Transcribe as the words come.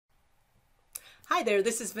Hi there,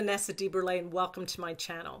 this is Vanessa DeBurlet and welcome to my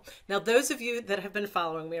channel. Now, those of you that have been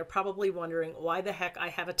following me are probably wondering why the heck I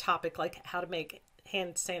have a topic like how to make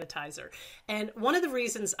hand sanitizer. And one of the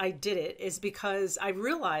reasons I did it is because I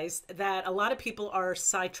realized that a lot of people are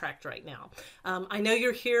sidetracked right now. I know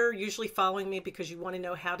you're here usually following me because you want to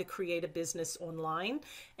know how to create a business online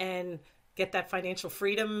and get that financial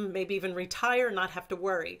freedom, maybe even retire, not have to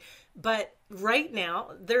worry. But right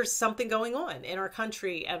now, there's something going on in our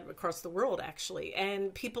country and across the world, actually,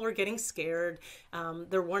 and people are getting scared.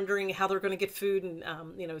 They're wondering how they're going to get food and,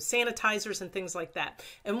 sanitizers and things like that.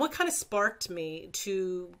 And what kind of sparked me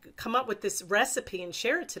to come up with this recipe and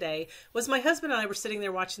share it today was my husband and I were sitting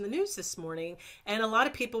there watching the news this morning, and a lot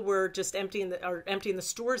of people were just emptying the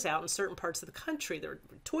stores out in certain parts of the country. There were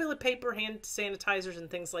toilet paper, hand sanitizers, and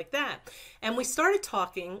things like that. And we started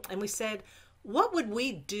talking, and we said, what would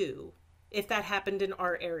we do if that happened in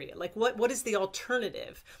our area? Like what is the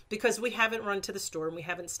alternative? Because we haven't run to the store and we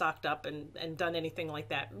haven't stocked up and done anything like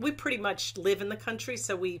that. We pretty much live in the country,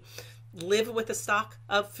 so we live with a stock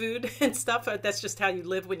of food and stuff. That's just how you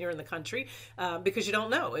live when you're in the country, because you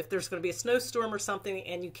don't know if there's going to be a snowstorm or something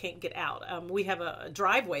and you can't get out. We have a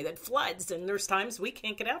driveway that floods, and there's times we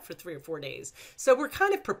can't get out for 3 or 4 days. So we're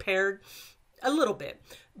kind of prepared a little bit.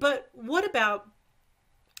 But what about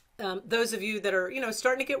those of you that are,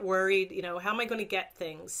 starting to get worried, how am I going to get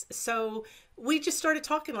things? So we just started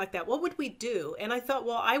talking like that. What would we do? And I thought,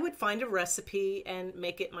 well, I would find a recipe and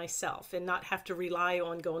make it myself and not have to rely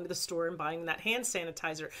on going to the store and buying that hand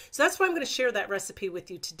sanitizer. So that's why I'm going to share that recipe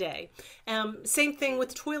with you today. Same thing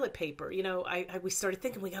with toilet paper. We started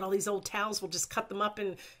thinking we got all these old towels. We'll just cut them up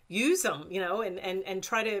and use them, and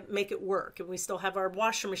try to make it work. And we still have our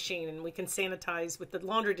washer machine and we can sanitize with the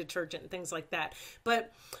laundry detergent and things like that.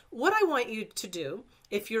 But what I want you to do,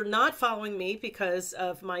 if you're not following me because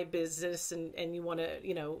of my business and you want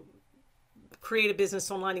to, create a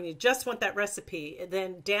business online and you just want that recipe,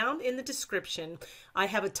 then down in the description, I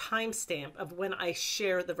have a timestamp of when I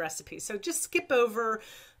share the recipe. So just skip over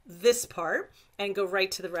this part and go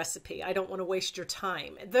right to the recipe. I don't want to waste your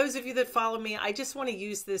time. Those of you that follow me, I just want to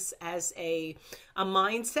use this as a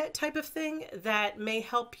mindset type of thing that may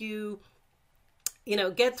help you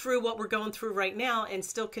get through what we're going through right now and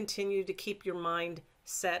still continue to keep your mind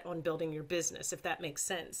set on building your business, if that makes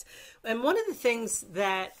sense. And one of the things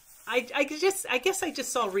that I guess I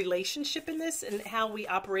just saw relationship in this and how we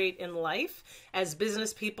operate in life as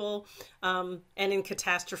business people, and in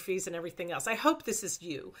catastrophes and everything else. I hope this is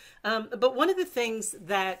you. But one of the things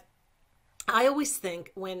that I always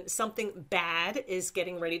think when something bad is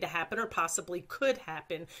getting ready to happen or possibly could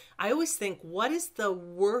happen, I always think, what is the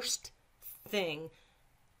worst thing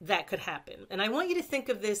that could happen? And I want you to think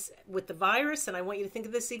of this with the virus, and I want you to think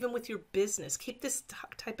of this even with your business. Keep this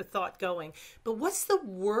type of thought going. But what's the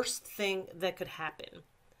worst thing that could happen?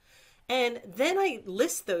 And then I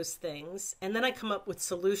list those things, and then I come up with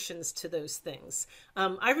solutions to those things.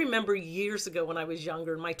 I remember years ago when I was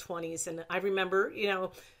younger, in my 20s, and I remember,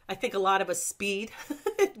 I think a lot of us speed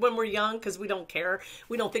when we're young because we don't care.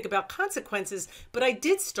 We don't think about consequences. But I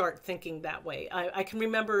did start thinking that way. I can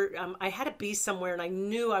remember I had to be somewhere and I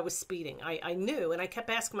knew I was speeding. I knew, and I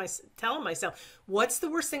kept telling myself, what's the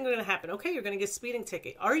worst thing going to happen? Okay, you're going to get a speeding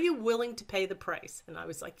ticket. Are you willing to pay the price? And I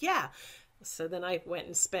was like, yeah. So then I went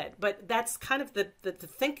and sped. But that's kind of the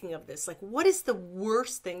thinking of this. Like, what is the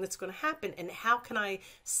worst thing that's going to happen? And how can I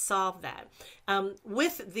solve that?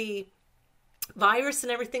 With the virus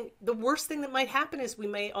and everything, the worst thing that might happen is we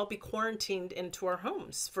may all be quarantined into our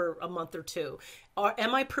homes for a month or two. Or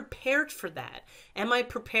am I prepared for that? Am I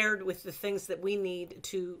prepared with the things that we need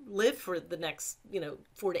to live for the next,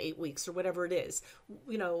 4 to 8 weeks or whatever it is?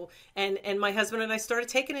 And my husband and I started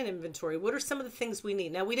taking an inventory. What are some of the things we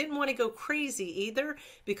need? Now, we didn't want to go crazy either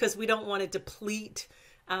because we don't want to deplete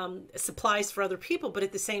supplies for other people, but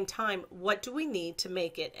at the same time, what do we need to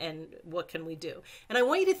make it and what can we do? And I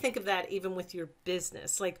want you to think of that even with your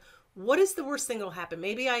business. Like, what is the worst thing that will happen?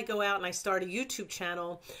 Maybe I go out and I start a YouTube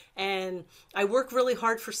channel and I work really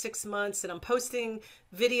hard for 6 months and I'm posting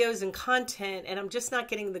videos and content and I'm just not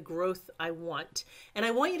getting the growth I want. And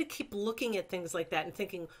I want you to keep looking at things like that and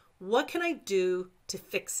thinking, what can I do to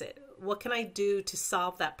fix it? What can I do to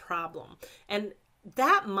solve that problem? And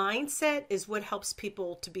that mindset is what helps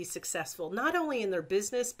people to be successful, not only in their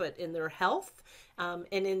business, but in their health, and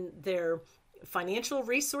in their financial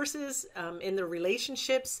resources, in their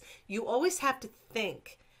relationships. You always have to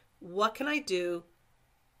think, what can I do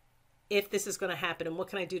if this is going to happen? And what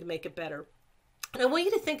can I do to make it better? And I want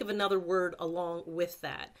you to think of another word along with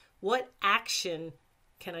that. What action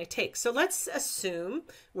can I take? So let's assume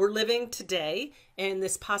we're living today in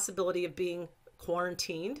this possibility of being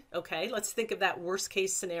quarantined. Okay, let's think of that worst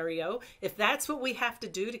case scenario. If that's what we have to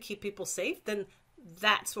do to keep people safe, then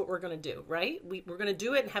that's what we're going to do, right? We're going to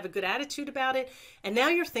do it and have a good attitude about it. And now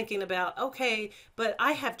you're thinking about, okay, but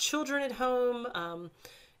I have children at home.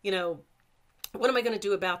 You know, what am I going to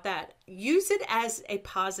do about that? Use it as a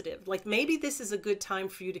positive. Like maybe this is a good time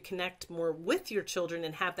for you to connect more with your children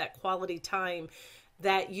and have that quality time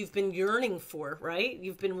that you've been yearning for, right?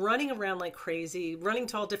 You've been running around like crazy, running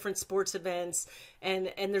to all different sports events, and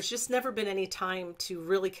there's just never been any time to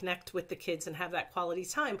really connect with the kids and have that quality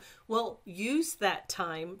time. Well, use that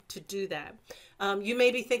time to do that. You may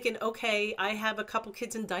be thinking, okay, I have a couple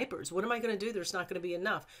kids in diapers. What am I going to do? There's not going to be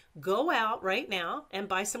enough. Go out right now and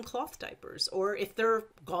buy some cloth diapers. Or if they're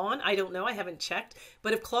gone, I don't know, I haven't checked.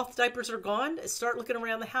 But if cloth diapers are gone, start looking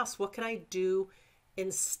around the house. What can I do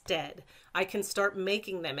instead? I can start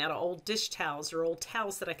making them out of old dish towels or old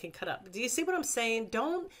towels that I can cut up. Do you see what I'm saying?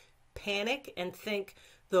 Don't panic and think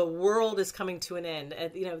the world is coming to an end.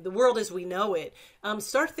 You know, the world as we know it.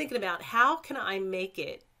 Start thinking about how can I make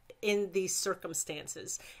it in these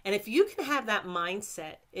circumstances. And if you can have that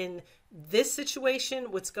mindset in this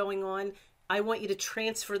situation, what's going on, I want you to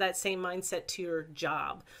transfer that same mindset to your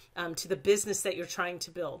job, to the business that you're trying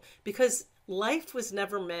to build, because life was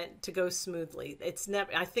never meant to go smoothly. It's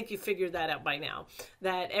never, I think you figured that out by now,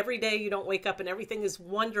 that every day you don't wake up and everything is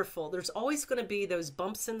wonderful. There's always going to be those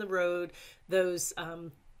bumps in the road, those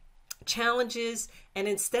challenges. And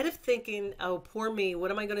instead of thinking, oh, poor me,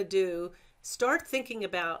 what am I going to do? Start thinking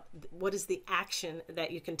about what is the action that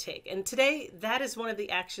you can take. And today, that is one of the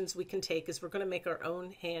actions we can take, is we're going to make our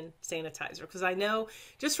own hand sanitizer. Because I know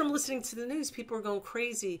just from listening to the news, people are going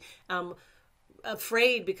crazy,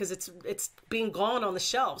 afraid because it's being gone on the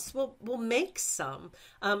shelves. We'll make some.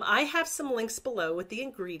 I have some links below with the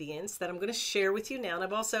ingredients that I'm going to share with you now. And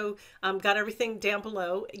I've also got everything down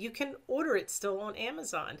below. You can order it still on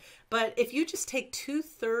Amazon. But if you just take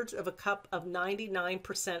 2/3 of a cup of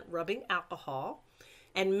 99% rubbing alcohol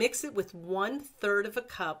and mix it with 1/3 of a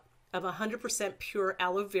cup of 100% pure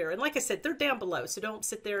aloe vera. And like I said, they're down below, so don't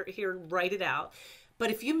sit there here and write it out. But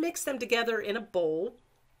if you mix them together in a bowl,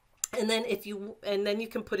 and then you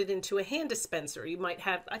can put it into a hand dispenser. You might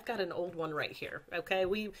have, I've got an old one right here. Okay.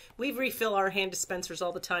 We refill our hand dispensers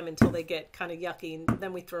all the time until they get kind of yucky, and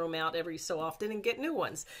then we throw them out every so often and get new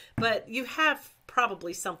ones. But you have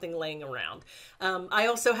probably something laying around. I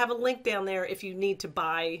also have a link down there if you need to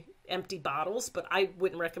buy empty bottles, but I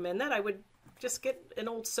wouldn't recommend that. I would just get an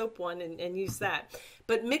old soap one and use that.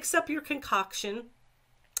 But mix up your concoction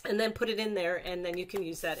and then put it in there, and then you can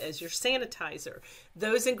use that as your sanitizer.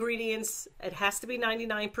 Those ingredients, it has to be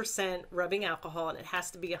 99% rubbing alcohol, and it has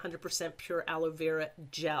to be 100% pure aloe vera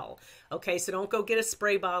gel. Okay, so don't go get a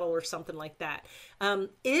spray bottle or something like that.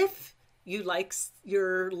 If you like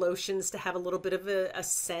your lotions to have a little bit of a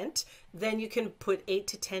scent, then you can put 8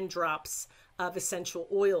 to 10 drops of essential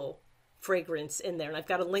oil fragrance in there. And I've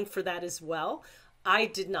got a link for that as well. I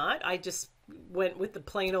did not. I just went with the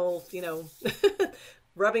plain old, you know,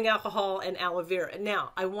 rubbing alcohol and aloe vera.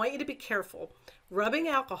 Now, I want you to be careful. Rubbing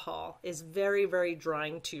alcohol is very, very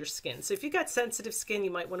drying to your skin. So if you've got sensitive skin,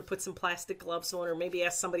 you might want to put some plastic gloves on, or maybe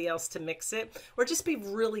ask somebody else to mix it, or just be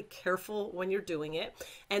really careful when you're doing it.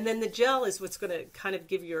 And then the gel is what's going to kind of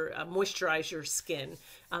give your moisturize your skin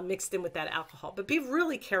mixed in with that alcohol. But be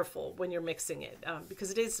really careful when you're mixing it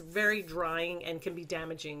because it is very drying and can be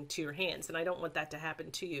damaging to your hands. And I don't want that to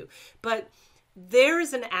happen to you. But there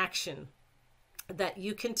is an action that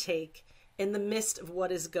you can take in the midst of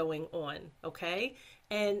what is going on, okay?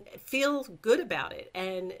 And feel good about it.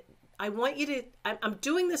 And I want you to, I'm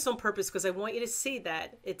doing this on purpose because I want you to see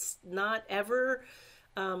that it's not ever,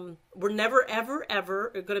 we're never, ever, ever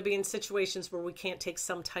going to be in situations where we can't take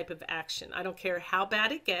some type of action. I don't care how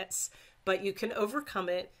bad it gets, but you can overcome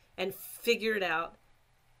it and figure it out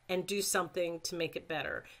and do something to make it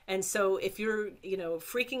better. And so if you're, you know,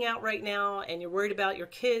 freaking out right now and you're worried about your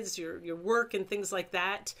kids, your work and things like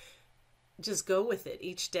that, just go with it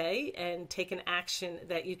each day and take an action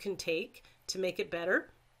that you can take to make it better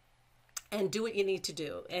and do what you need to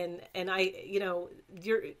do. And I, you know,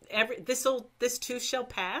 this too shall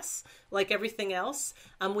pass, like everything else.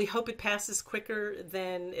 We hope it passes quicker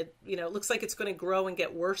than it, you know, it looks like it's going to grow and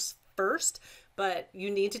get worse first, but you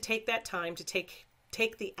need to take that time to take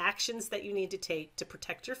the actions that you need to take to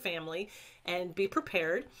protect your family and be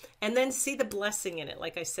prepared, and then see the blessing in it.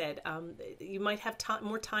 Like I said, you might have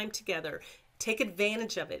more time together. Take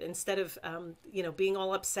advantage of it instead of, you know, being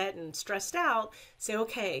all upset and stressed out. Say,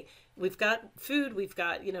 okay, we've got food, we've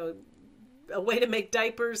got, you know, a way to make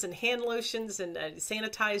diapers and hand lotions and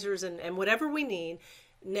sanitizers and whatever we need.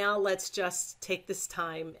 Now let's just take this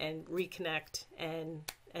time and reconnect and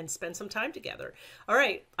spend some time together. All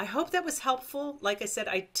right. I hope that was helpful. Like I said,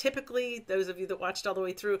 I typically, those of you that watched all the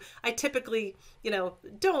way through, I typically,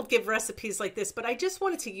 don't give recipes like this, but I just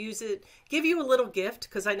wanted to use it, give you a little gift,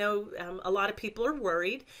 because I know a lot of people are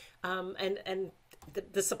worried, and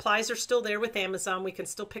the supplies are still there with Amazon. We can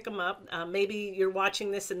still pick them up. Maybe you're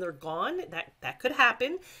watching this and they're gone. That could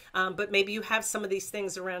happen. But maybe you have some of these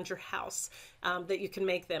things around your house that you can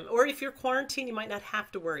make them. Or if you're quarantined, you might not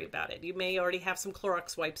have to worry about it. You may already have some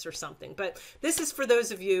Clorox wipes or something. But this is for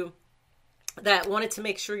those of you that wanted to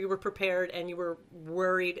make sure you were prepared and you were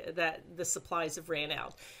worried that the supplies have ran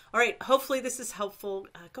out. All right, hopefully this is helpful.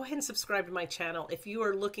 Go ahead and subscribe to my channel. If you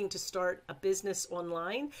are looking to start a business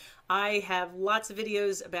online, I have lots of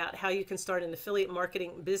videos about how you can start an affiliate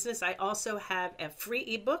marketing business. I also have a free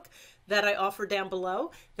ebook that I offer down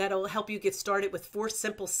below that'll help you get started with 4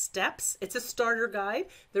 simple steps. It's a starter guide.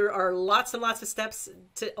 There are lots and lots of steps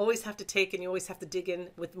to always have to take, and you always have to dig in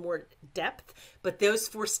with more depth. But those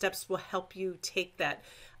 4 steps will help you take that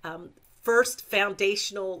first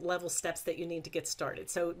foundational level steps that you need to get started.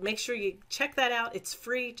 So make sure you check that out. It's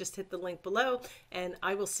free. Just hit the link below, and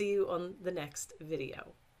I will see you on the next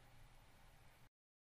video.